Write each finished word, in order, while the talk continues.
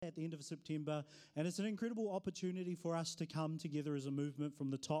the end of September, and it's an incredible opportunity for us to come together as a movement from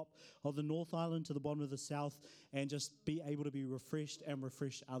the top of the North Island to the bottom of the South and just be able to be refreshed and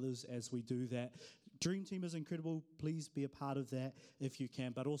refresh others as we do that. Dream Team is incredible. Please be a part of that if you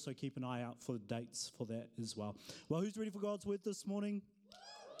can, but also keep an eye out for the dates for that as well. Well, who's ready for God's Word this morning?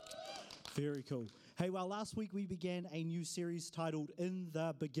 Very cool. Hey, well, last week we began a new series titled In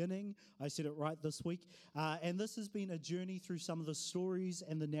the Beginning. I said it right this week. And this has been a journey through some of the stories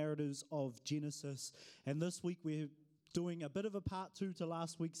and the narratives of Genesis. And this week we're doing a bit of a part two to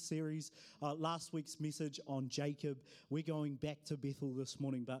last week's series, last week's message on Jacob. We're going back to Bethel this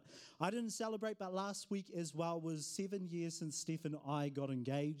morning. But I didn't celebrate, but last week as well was 7 years since Steph and I got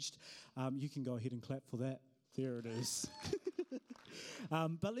engaged. You can go ahead and clap for that. There it is.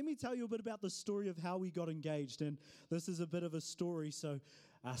 But let me tell you a bit about the story of how we got engaged. And this is a bit of a story, so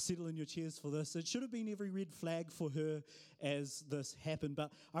settle in your chairs for this. It should have been every red flag for her as this happened.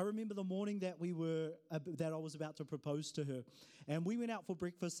 But I remember the morning that I was about to propose to her. And we went out for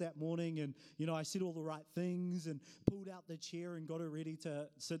breakfast that morning, and, I said all the right things and pulled out the chair and got her ready to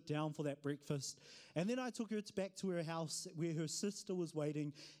sit down for that breakfast. And then I took her back to her house where her sister was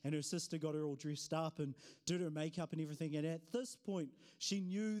waiting, and her sister got her all dressed up and did her makeup and everything. And at this point, she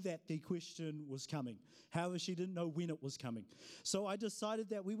knew that the question was coming. However, she didn't know when it was coming. So I decided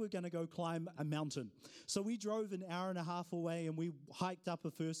that we were going to go climb a mountain. So we drove an hour and a half away, and we hiked up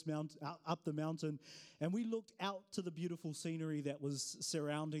up the mountain, and we looked out to the beautiful scenery that was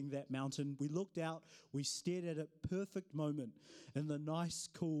surrounding that mountain. We looked out, we stared at a perfect moment in the nice,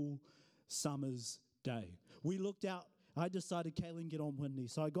 cool summer's day. We looked out. I decided, Kaylin, get on one knee.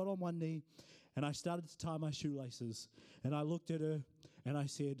 So I got on one knee, and I started to tie my shoelaces. And I looked at her, and I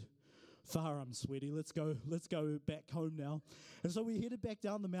said, "Far, I'm sweaty. Let's go back home now." And so we headed back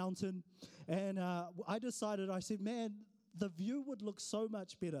down the mountain, and I said, man, the view would look so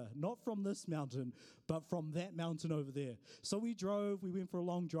much better, not from this mountain, but from that mountain over there. So we went for a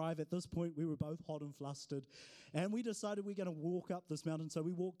long drive. At this point, we were both hot and flustered, and we decided we're going to walk up this mountain. So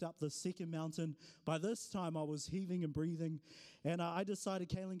we walked up the second mountain. By this time, I was heaving and breathing, and I decided,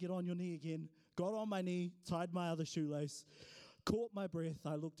 Kaylin, get on your knee again. Got on my knee, tied my other shoelace, caught my breath.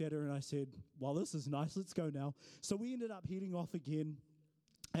 I looked at her and I said, well, this is nice. Let's go now. So we ended up heading off again.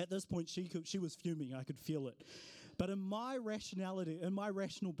 At this point, she was fuming. I could feel it. But in my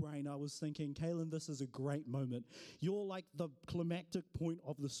rational brain, I was thinking, Kaylin, this is a great moment. You're like the climactic point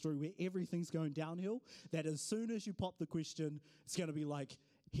of the story where everything's going downhill, that as soon as you pop the question, it's going to be like,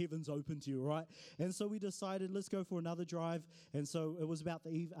 heaven's open to you, right? And so we decided, let's go for another drive. And so it was about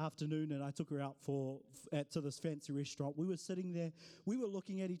the afternoon, and I took her out to this fancy restaurant. We were sitting there. We were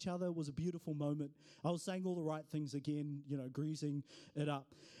looking at each other. It was a beautiful moment. I was saying all the right things again, greasing it up.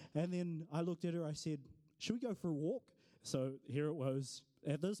 And then I looked at her. I said, should we go for a walk? So here it was.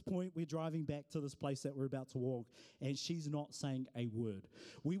 At this point, we're driving back to this place that we're about to walk, and she's not saying a word.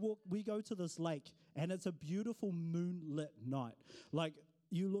 We go to this lake, and it's a beautiful moonlit night. Like,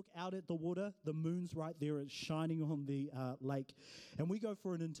 you look out at the water, the moon's right there, it's shining on the lake. And we go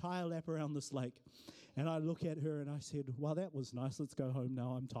for an entire lap around this lake. And I look at her and I said, well, that was nice. Let's go home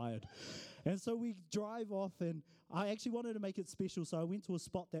now. I'm tired. And so we drive off, and I actually wanted to make it special. So I went to a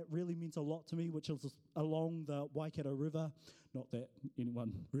spot that really meant a lot to me, which was along the Waikato River. Not that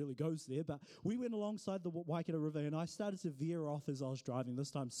anyone really goes there, but we went alongside the Waikato River, and I started to veer off as I was driving,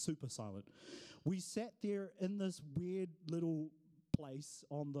 this time super silent. We sat there in this weird little place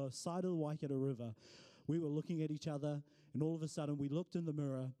on the side of the Waikato River. We were looking at each other, and all of a sudden we looked in the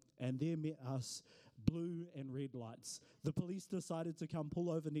mirror, and there met us blue and red lights. The police decided to come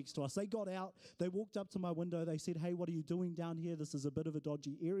pull over next to us. They got out, they walked up to my window, they said, hey, what are you doing down here? This is a bit of a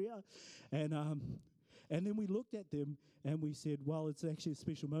dodgy area. And then we looked at them and we said, well, it's actually a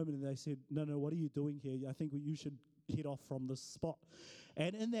special moment. And they said, no, what are you doing here? I think you should head off from this spot.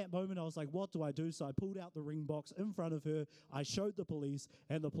 And in that moment, I was like, what do I do? So I pulled out the ring box in front of her. I showed the police,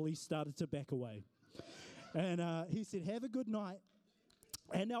 and the police started to back away. And he said, have a good night.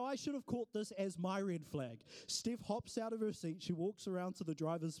 And now I should have caught this as my red flag. Steph hops out of her seat. She walks around to the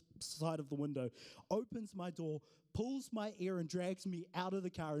driver's side of the window, opens my door, pulls my ear and drags me out of the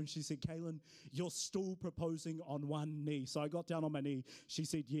car. And she said, Kaylin, you're still proposing on one knee. So I got down on my knee. She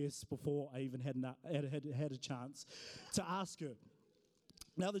said yes before I even had a chance to ask her.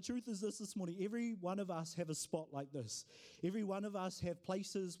 Now, the truth is this morning, every one of us have a spot like this. Every one of us have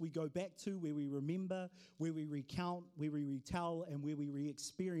places we go back to where we remember, where we recount, where we retell, and where we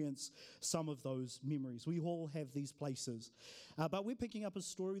re-experience some of those memories. We all have these places. But we're picking up a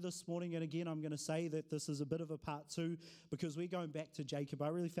story this morning, and again, I'm going to say that this is a bit of a part two because we're going back to Jacob. I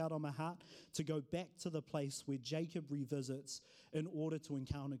really felt on my heart to go back to the place where Jacob revisits in order to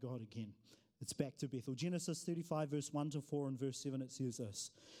encounter God again. It's back to Bethel. Genesis 35, verse 1 to 4 and verse 7, it says this.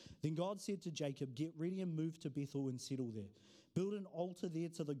 Then God said to Jacob, get ready and move to Bethel and settle there. Build an altar there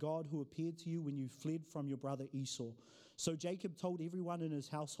to the God who appeared to you when you fled from your brother Esau. So Jacob told everyone in his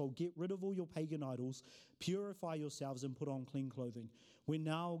household, get rid of all your pagan idols, purify yourselves and put on clean clothing. We're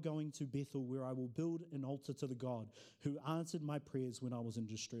now going to Bethel, where I will build an altar to the God who answered my prayers when I was in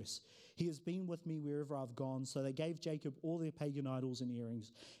distress. He has been with me wherever I've gone. So they gave Jacob all their pagan idols and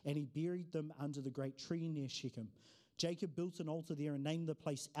earrings, and he buried them under the great tree near Shechem. Jacob built an altar there and named the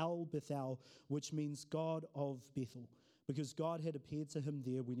place El Bethel, which means God of Bethel, because God had appeared to him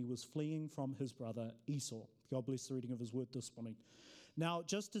there when he was fleeing from his brother Esau. God bless the reading of his word this morning. Now,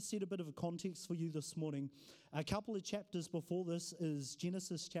 just to set a bit of a context for you this morning, a couple of chapters before this is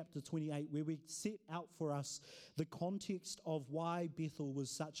Genesis chapter 28, where we set out for us the context of why Bethel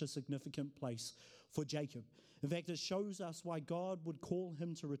was such a significant place for Jacob. In fact, it shows us why God would call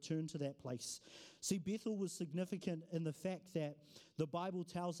him to return to that place. See, Bethel was significant in the fact that the Bible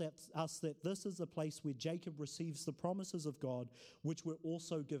tells us that this is the place where Jacob receives the promises of God, which were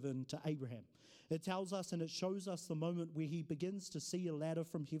also given to Abraham. It tells us and it shows us the moment where he begins to see a ladder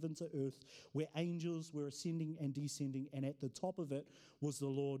from heaven to earth, where angels were ascending and descending, and at the top of it was the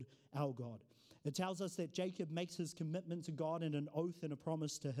Lord our God. It tells us that Jacob makes his commitment to God and an oath and a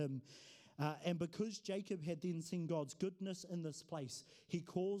promise to him. And because Jacob had then seen God's goodness in this place, he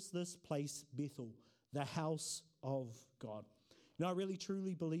calls this place Bethel, the house of God. Now, I really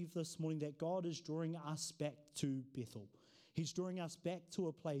truly believe this morning that God is drawing us back to Bethel. He's drawing us back to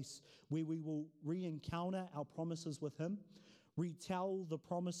a place where we will re-encounter our promises with him, retell the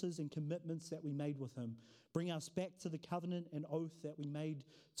promises and commitments that we made with him, bring us back to the covenant and oath that we made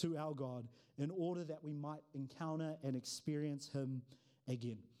to our God in order that we might encounter and experience him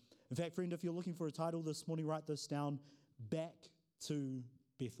again. In fact, friend, if you're looking for a title this morning, write this down, Back to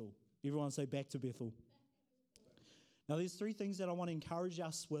Bethel. Everyone say Back to Bethel. Now, there's three things that I want to encourage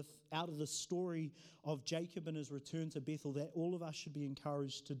us with out of the story of Jacob and his return to Bethel that all of us should be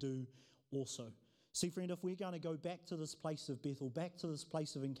encouraged to do also. See, friend, if we're going to go back to this place of Bethel, back to this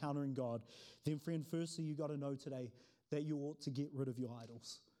place of encountering God, then, friend, firstly, you've got to know today that you ought to get rid of your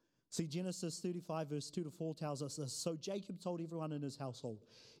idols. See, Genesis 35, verse 2 to 4 tells us this. So Jacob told everyone in his household,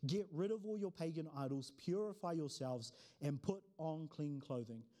 get rid of all your pagan idols, purify yourselves, and put on clean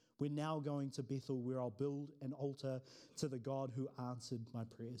clothing. We're now going to Bethel, where I'll build an altar to the God who answered my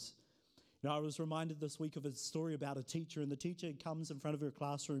prayers. Now, I was reminded this week of a story about a teacher, and the teacher comes in front of her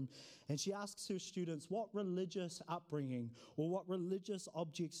classroom, and she asks her students, what religious upbringing or what religious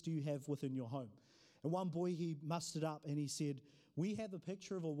objects do you have within your home? And one boy, he mustered up, and he said, we have a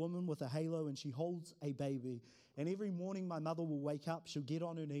picture of a woman with a halo, and she holds a baby. And every morning my mother will wake up, she'll get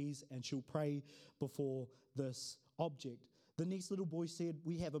on her knees, and she'll pray before this object. The next little boy said,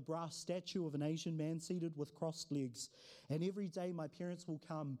 we have a brass statue of an Asian man seated with crossed legs. And every day my parents will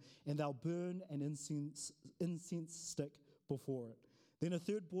come, and they'll burn an incense stick before it. Then a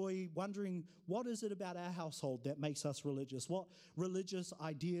third boy wondering, what is it about our household that makes us religious? What religious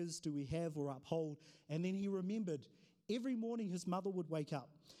ideas do we have or uphold? And then he remembered, every morning his mother would wake up.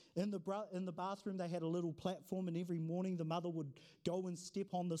 In the bathroom, they had a little platform, and every morning the mother would go and step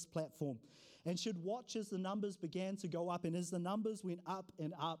on this platform. And she'd watch as the numbers began to go up, and as the numbers went up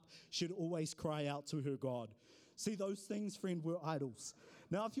and up, she'd always cry out to her God. See, those things, friend, were idols.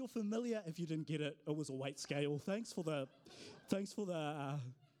 Now, if you're familiar, if you didn't get it, it was a weight scale. Thanks for the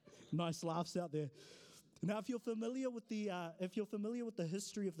nice laughs out there. Now, if you're familiar with the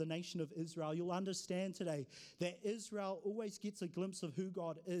history of the nation of Israel, you'll understand today that Israel always gets a glimpse of who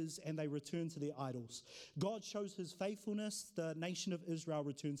God is, and they return to their idols. God shows his faithfulness, the nation of Israel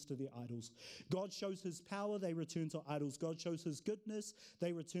returns to their idols. God shows his power, they return to idols. God shows his goodness,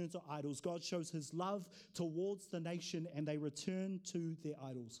 they return to idols. God shows his love towards the nation, and they return to their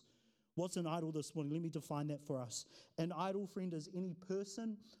idols. What's an idol this morning? Let me define that for us. An idol, friend, is any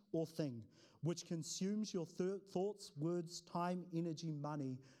person or thing which consumes your thoughts, words, time, energy,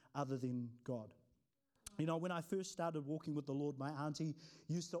 money, other than God. You know, when I first started walking with the Lord, my auntie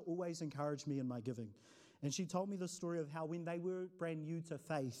used to always encourage me in my giving. And she told me the story of how when they were brand new to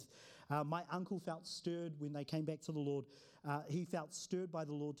faith, my uncle felt stirred when they came back to the Lord. He felt stirred by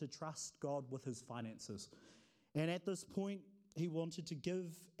the Lord to trust God with his finances. And at this point, he wanted to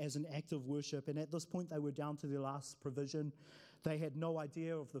give as an act of worship. And at this point, they were down to their last provision. They had no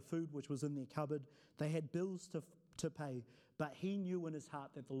idea of the food which was in their cupboard. They had bills to pay. But he knew in his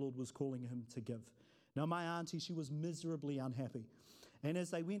heart that the Lord was calling him to give. Now, my auntie, she was miserably unhappy. And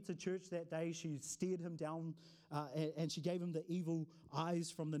as they went to church that day, she stared him down and she gave him the evil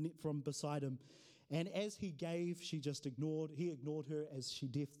eyes from beside him. And as he gave, he ignored her as she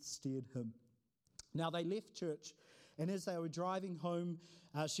death stared him. Now, they left church, and as they were driving home,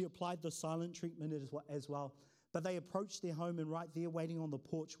 she applied the silent treatment as well. But they approached their home, and right there, waiting on the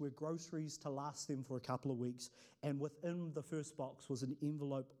porch, were groceries to last them for a couple of weeks. And within the first box was an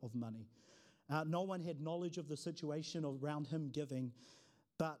envelope of money. No one had knowledge of the situation around him giving,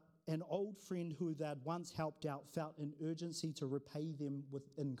 but an old friend who they'd once helped out felt an urgency to repay them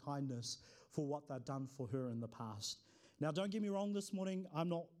in kindness for what they'd done for her in the past. Now, don't get me wrong this morning. I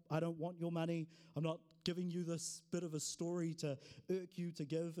don't want your money. I'm not giving you this bit of a story to irk you to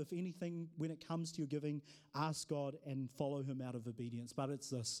give. If anything, when it comes to your giving, ask God and follow him out of obedience. But it's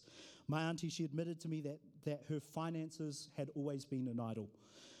this. My auntie, she admitted to me that her finances had always been an idol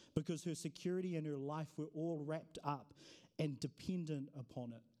because her security and her life were all wrapped up and dependent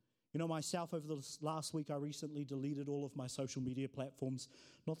upon it. You know, myself, over the last week, I recently deleted all of my social media platforms.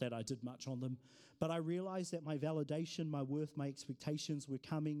 Not that I did much on them, but I realized that my validation, my worth, my expectations were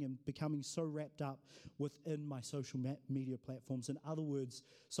coming and becoming so wrapped up within my social media platforms. In other words,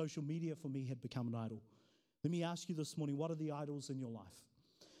 social media for me had become an idol. Let me ask you this morning, what are the idols in your life?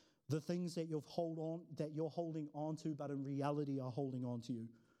 The things that you're holding on to, but in reality are holding on to you.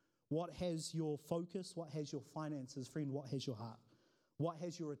 What has your focus? What has your finances? Friend, what has your heart? What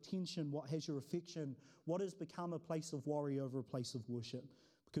has your attention? What has your affection? What has become a place of worry over a place of worship?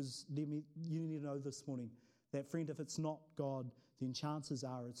 Because you need to know this morning that, friend, if it's not God, then chances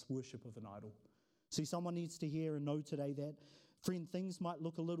are it's worship of an idol. See, someone needs to hear and know today that, friend, things might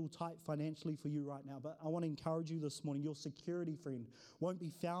look a little tight financially for you right now, but I want to encourage you this morning. Your security, friend, won't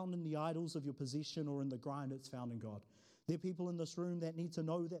be found in the idols of your possession or in the grind. It's found in God. There are people in this room that need to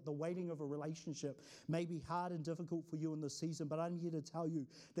know that the waiting of a relationship may be hard and difficult for you in this season, but I'm here to tell you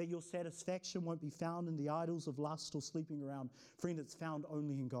that your satisfaction won't be found in the idols of lust or sleeping around. Friend, it's found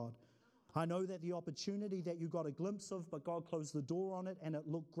only in God. I know that the opportunity that you got a glimpse of, but God closed the door on it and it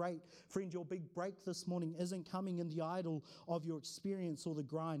looked great. Friend, your big break this morning isn't coming in the idol of your experience or the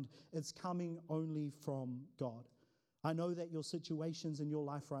grind. It's coming only from God. I know that your situations in your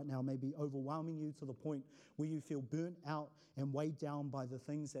life right now may be overwhelming you to the point where you feel burnt out and weighed down by the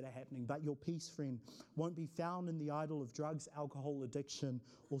things that are happening. But your peace, friend, won't be found in the idol of drugs, alcohol, addiction,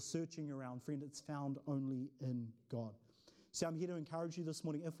 or searching around. Friend, it's found only in God. See, I'm here to encourage you this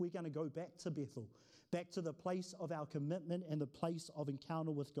morning. If we're going to go back to Bethel, back to the place of our commitment and the place of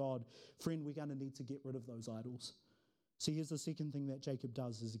encounter with God, friend, we're going to need to get rid of those idols. See, here's the second thing that Jacob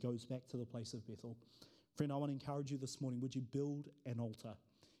does is he goes back to the place of Bethel. Friend, I want to encourage you this morning. Would you build an altar?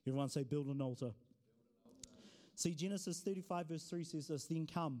 Everyone say, build an altar. See, Genesis 35 verse 3 says this, then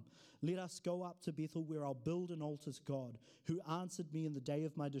come, let us go up to Bethel where I'll build an altar to God who answered me in the day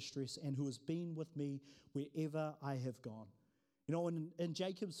of my distress and who has been with me wherever I have gone. You know, in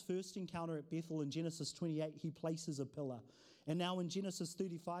Jacob's first encounter at Bethel in Genesis 28, he places a pillar. And now in Genesis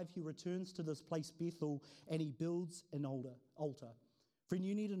 35, he returns to this place, Bethel, and he builds an altar. Friend,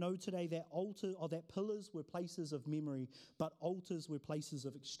 you need to know today that pillars were places of memory, but altars were places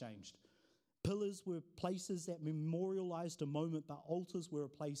of exchange. Pillars were places that memorialized a moment, but altars were a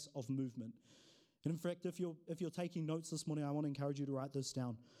place of movement. And in fact, if you're taking notes this morning, I want to encourage you to write this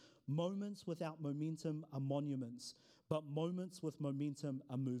down. Moments without momentum are monuments, but moments with momentum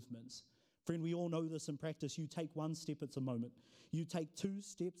are movements. Friend, we all know this in practice. You take one step, it's a moment. You take two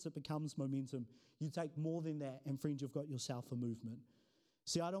steps, it becomes momentum. You take more than that, and friend, you've got yourself a movement.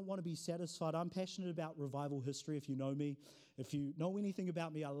 See, I don't want to be satisfied. I'm passionate about revival history, if you know me. If you know anything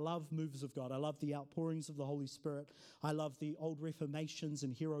about me, I love moves of God. I love the outpourings of the Holy Spirit. I love the old reformations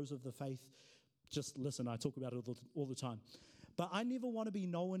and heroes of the faith. Just listen, I talk about it all the time. But I never want to be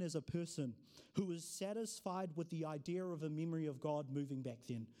known as a person who is satisfied with the idea of a memory of God moving back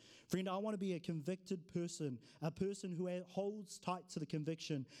then. Friend, I want to be a convicted person, a person who holds tight to the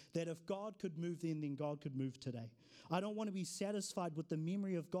conviction that if God could move then God could move today. I don't want to be satisfied with the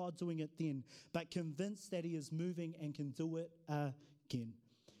memory of God doing it then, but convinced that he is moving and can do it again.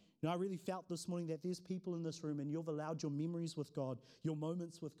 You know, I really felt this morning that there's people in this room and you've allowed your memories with God, your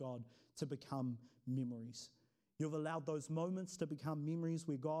moments with God to become memories. You've allowed those moments to become memories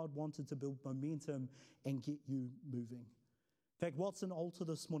where God wanted to build momentum and get you moving. In fact, what's an altar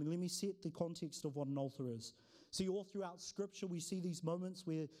this morning? Let me set the context of what an altar is. See, all throughout Scripture, we see these moments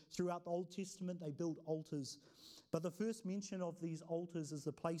where throughout the Old Testament, they build altars. But the first mention of these altars is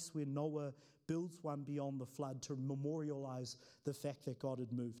the place where Noah builds one beyond the flood to memorialize the fact that God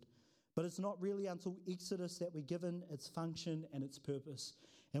had moved. But it's not really until Exodus that we're given its function and its purpose.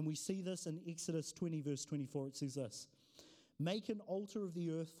 And we see this in Exodus 20, verse 24. It says this, "Make an altar of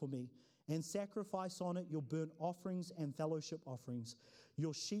the earth for me, and sacrifice on it your burnt offerings and fellowship offerings,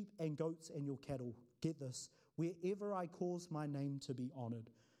 your sheep and goats and your cattle." Get this, "Wherever I cause my name to be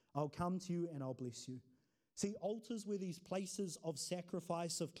honored, I'll come to you and I'll bless you." See, altars were these places of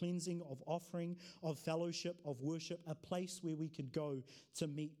sacrifice, of cleansing, of offering, of fellowship, of worship, a place where we could go to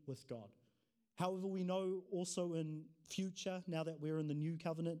meet with God. However, we know also in future, now that we're in the new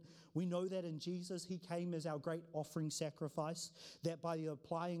covenant, we know that in Jesus, he came as our great offering sacrifice, that by the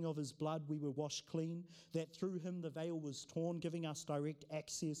applying of his blood, we were washed clean, that through him the veil was torn, giving us direct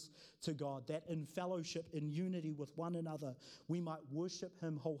access to God, that in fellowship, in unity with one another, we might worship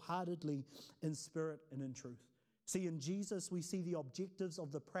him wholeheartedly in spirit and in truth. See, in Jesus, we see the objectives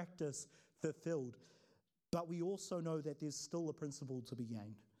of the practice fulfilled, but we also know that there's still a principle to be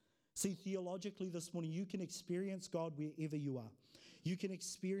gained. See, theologically this morning, you can experience God wherever you are. You can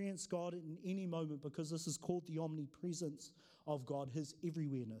experience God in any moment because this is called the omnipresence of God, his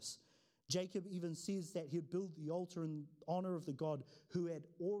everywhereness. Jacob even says that he'd build the altar in honor of the God who had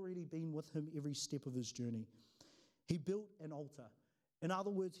already been with him every step of his journey. He built an altar. In other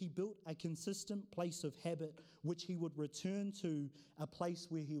words, he built a consistent place of habit which he would return to, a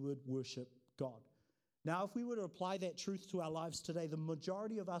place where he would worship God. Now, if we were to apply that truth to our lives today, the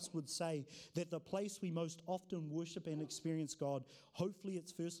majority of us would say that the place we most often worship and experience God, hopefully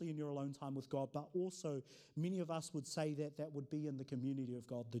it's firstly in your alone time with God, but also many of us would say that that would be in the community of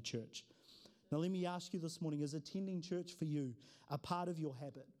God, the church. Now, let me ask you this morning, is attending church for you a part of your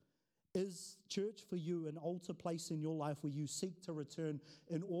habit? Is church for you an altar place in your life where you seek to return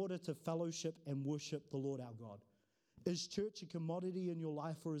in order to fellowship and worship the Lord our God? Is church a commodity in your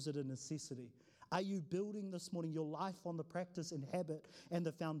life, or is it a necessity? Are you building this morning your life on the practice and habit and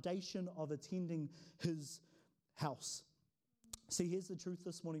the foundation of attending his house? See, here's the truth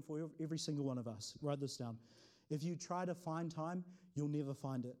this morning for every single one of us. Write this down. If you try to find time, you'll never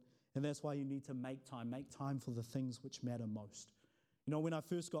find it. And that's why you need to make time. Make time for the things which matter most. You know, when I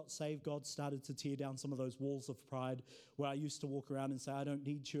first got saved, God started to tear down some of those walls of pride where I used to walk around and say, I don't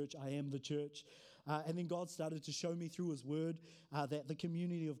need church, I am the church. And then God started to show me through his word that the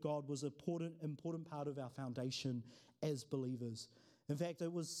community of God was an important part of our foundation as believers. In fact,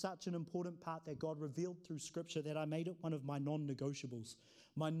 it was such an important part that God revealed through Scripture that I made it one of my non-negotiables.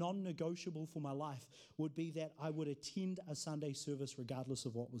 My non-negotiable for my life would be that I would attend a Sunday service regardless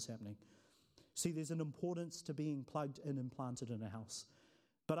of what was happening. See, there's an importance to being plugged in and planted in a house.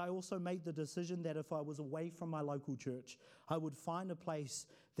 But I also made the decision that if I was away from my local church, I would find a place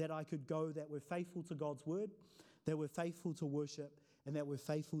that I could go that were faithful to God's word, that were faithful to worship, and that were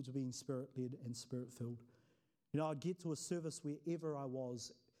faithful to being spirit-led and spirit-filled. You know, I'd get to a service wherever I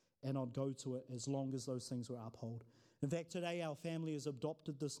was, and I'd go to it as long as those things were upheld. In fact, today our family has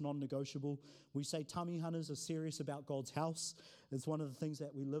adopted this non-negotiable. We say tummy hunters are serious about God's house. It's one of the things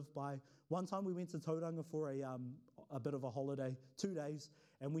that we live by. One time we went to Tauranga for a bit of a holiday, 2 days,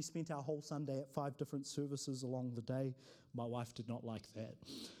 and we spent our whole Sunday at 5 different services along the day. My wife did not like that.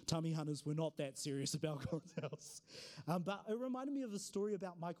 Tummy hunters were not that serious about God's house. But it reminded me of a story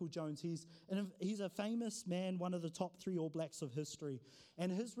about Michael Jones. He's a famous man, one of the top 3 All Blacks of history.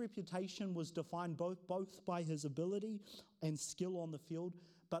 And his reputation was defined both by his ability and skill on the field,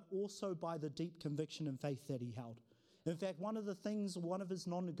 but also by the deep conviction and faith that he held. In fact, one of his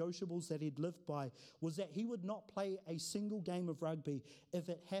non-negotiables that he'd lived by was that he would not play a single game of rugby if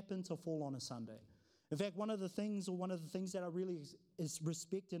it happened to fall on a Sunday. In fact, one of the things that I really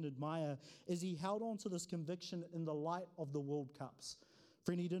respect and admire is he held on to this conviction in the light of the World Cups.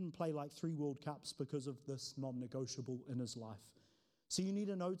 Friend, he didn't play like 3 World Cups because of this non-negotiable in his life. So you need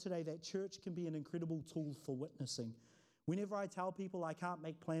to know today that church can be an incredible tool for witnessing. Whenever I tell people I can't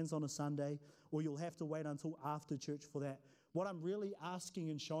make plans on a Sunday, or you'll have to wait until after church for that, what I'm really asking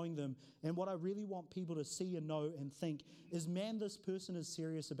and showing them, and what I really want people to see and know and think is, man, this person is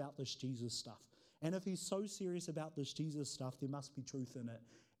serious about this Jesus stuff. And if he's so serious about this Jesus stuff, there must be truth in it.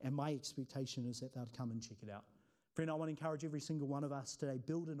 And my expectation is that they'll come and check it out. Friend, I want to encourage every single one of us today,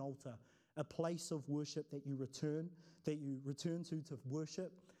 build an altar, a place of worship that you return to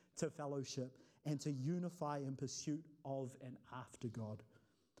worship, to fellowship, and to unify in pursuit of and after God.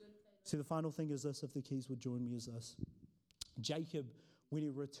 See, the final thing is this, if the keys would join me, is this. Jacob, when he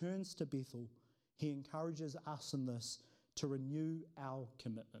returns to Bethel, he encourages us in this to renew our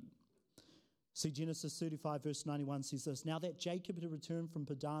commitment. See, Genesis 35 verse 91 says this, now that Jacob had returned from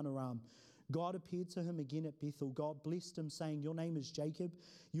Padan Aram, God appeared to him again at Bethel. God blessed him, saying, "Your name is Jacob.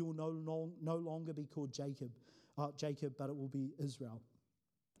 You will no longer be called Jacob, but it will be Israel."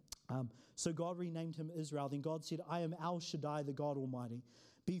 So God renamed him Israel. Then God said, "I am El Shaddai, the God Almighty.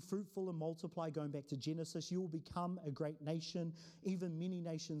 Be fruitful and multiply." Going back to Genesis, "You will become a great nation. Even many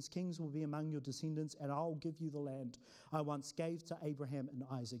nations, kings will be among your descendants, and I'll give you the land I once gave to Abraham and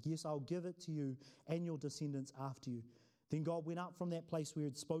Isaac. Yes, I'll give it to you and your descendants after you." Then God went up from that place where he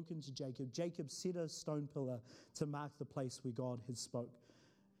had spoken to Jacob. Jacob set a stone pillar to mark the place where God had spoke.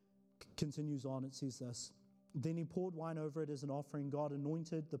 Continues on, it says this. Then he poured wine over it as an offering. God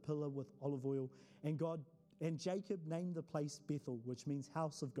anointed the pillar with olive oil, and Jacob named the place Bethel, which means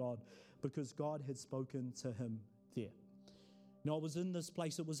house of God, because God had spoken to him there. Now, it was in this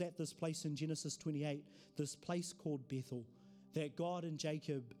place, it was at this place in Genesis 28, this place called Bethel, that God and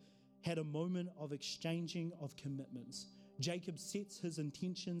Jacob had a moment of exchanging of commitments. Jacob sets his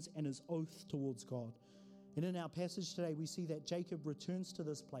intentions and his oath towards God. And in our passage today, we see that Jacob returns to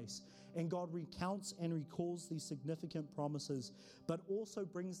this place, and God recounts and recalls these significant promises, but also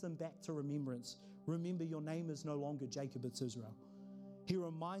brings them back to remembrance. Remember, your name is no longer Jacob, it's Israel. He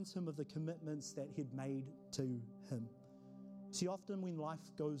reminds him of the commitments that he'd made to him. See, often when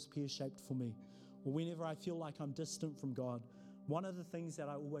life goes pear-shaped for me, or whenever I feel like I'm distant from God, one of the things that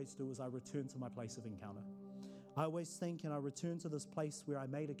I always do is I return to my place of encounter. I always think and I return to this place where I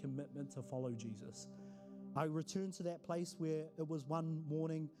made a commitment to follow Jesus. I returned to that place where it was one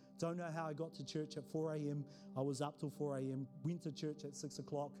morning, don't know how I got to church at 4 a.m. I was up till 4 a.m., went to church at 6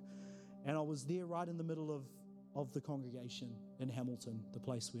 o'clock, and I was there right in the middle of the congregation in Hamilton, the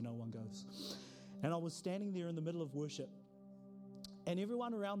place where no one goes. And I was standing there in the middle of worship, and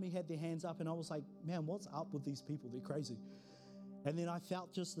everyone around me had their hands up, and I was like, man, what's up with these people? They're crazy. And then I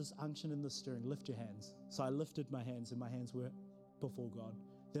felt just this unction in the stirring, lift your hands. So I lifted my hands, and my hands were before God.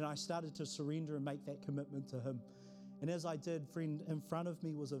 Then I started to surrender and make that commitment to him. And as I did, friend, in front of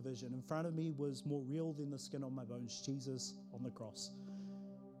me was a vision. In front of me was more real than the skin on my bones, Jesus on the cross.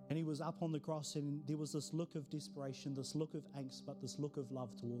 And he was up on the cross, and there was this look of desperation, this look of angst, but this look of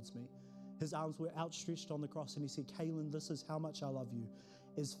love towards me. His arms were outstretched on the cross, and he said, "Kaylin, this is how much I love you.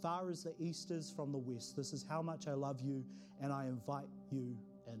 As far as the east is from the west, this is how much I love you, and I invite you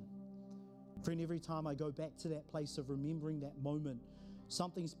in." Friend, every time I go back to that place of remembering that moment,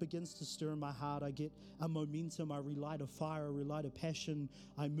 something begins to stir in my heart. I get a momentum. I relight a fire. I relight a passion.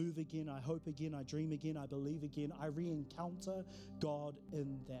 I move again. I hope again. I dream again. I believe again. I re-encounter God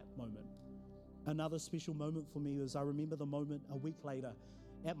in that moment. Another special moment for me is I remember the moment a week later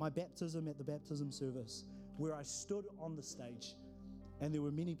at my baptism, at the baptism service, where I stood on the stage, and there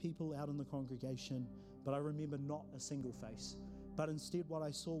were many people out in the congregation, but I remember not a single face. But instead what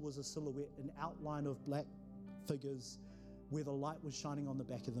I saw was a silhouette, an outline of black figures where the light was shining on the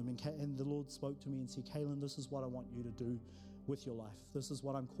back of them. And the Lord spoke to me and said, "Kaylin, this is what I want you to do with your life. This is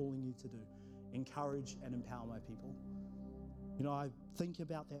what I'm calling you to do. Encourage and empower my people." You know, I think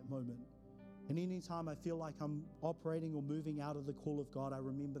about that moment. And anytime I feel like I'm operating or moving out of the call of God, I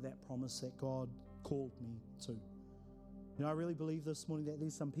remember that promise that God called me to. You know, I really believe this morning that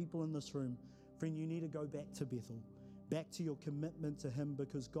there's some people in this room, friend, you need to go back to Bethel, back to your commitment to him,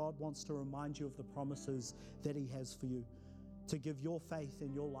 because God wants to remind you of the promises that he has for you, to give your faith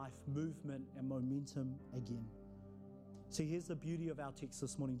and your life movement and momentum again. See, here's the beauty of our text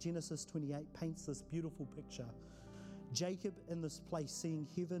this morning. Genesis 28 paints this beautiful picture. Jacob in this place, seeing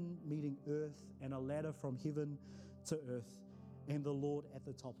heaven meeting earth, and a ladder from heaven to earth, and the Lord at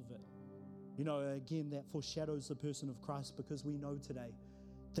the top of it. You know, again, that foreshadows the person of Christ, because we know today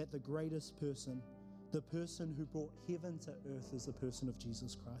that the greatest person, the person who brought heaven to earth, is the person of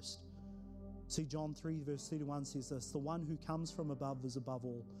Jesus Christ. See, John 3 verse 31 says this: "The one who comes from above is above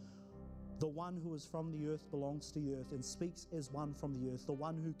all. The one who is from the earth belongs to the earth and speaks as one from the earth. The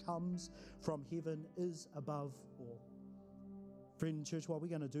one who comes from heaven is above all." Friend, church, what we're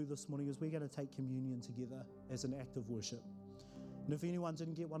going to do this morning is we're going to take communion together as an act of worship. And if anyone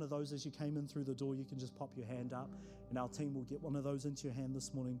didn't get one of those as you came in through the door, you can just pop your hand up, and our team will get one of those into your hand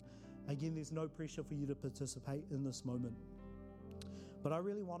this morning. Again, there's no pressure for you to participate in this moment. But I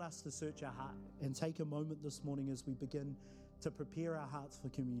really want us to search our heart and take a moment this morning as we begin to prepare our hearts for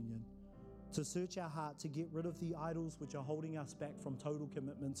communion, to search our heart, to get rid of the idols which are holding us back from total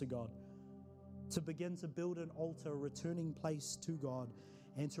commitment to God, to begin to build an altar, a returning place to God,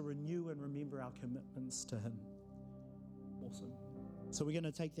 and to renew and remember our commitments to him. Awesome. So we're going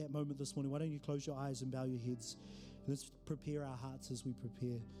to take that moment this morning. Why don't you close your eyes and bow your heads? Let's prepare our hearts as we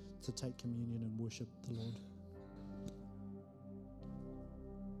prepare to take communion and worship the Lord.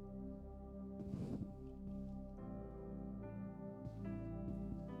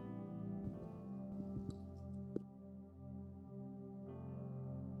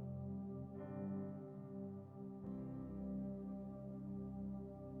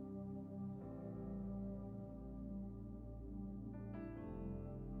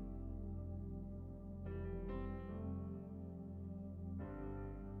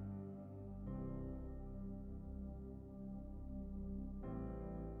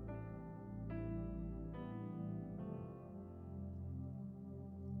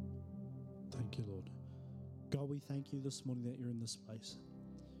 God, we thank you this morning that you're in this place.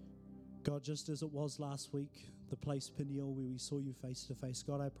 God, just as it was last week, the place Peniel where we saw you face to face,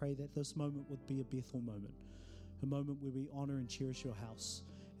 God, I pray that this moment would be a Bethel moment, a moment where we honor and cherish your house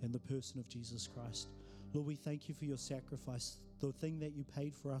and the person of Jesus Christ. Lord, we thank you for your sacrifice, the thing that you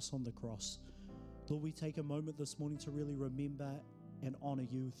paid for us on the cross. Lord, we take a moment this morning to really remember and honor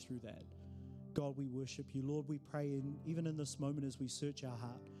you through that. God, we worship you. Lord, we pray, and even in this moment as we search our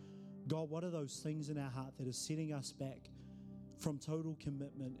heart, God, what are those things in our heart that are setting us back from total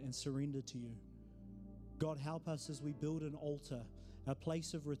commitment and surrender to you? God, help us as we build an altar, a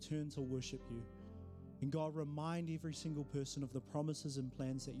place of return to worship you. And God, remind every single person of the promises and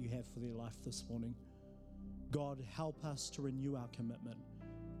plans that you have for their life this morning. God, help us to renew our commitment.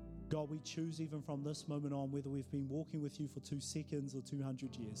 God, we choose even from this moment on, whether we've been walking with you for 2 seconds or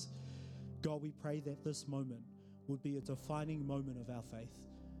 200 years. God, we pray that this moment would be a defining moment of our faith,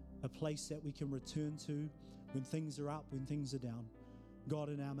 a place that we can return to when things are up, when things are down. God,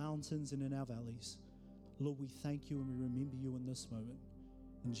 in our mountains and in our valleys. Lord, we thank you and we remember you in this moment.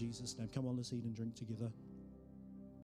 In Jesus' name. Come on, let's eat and drink together.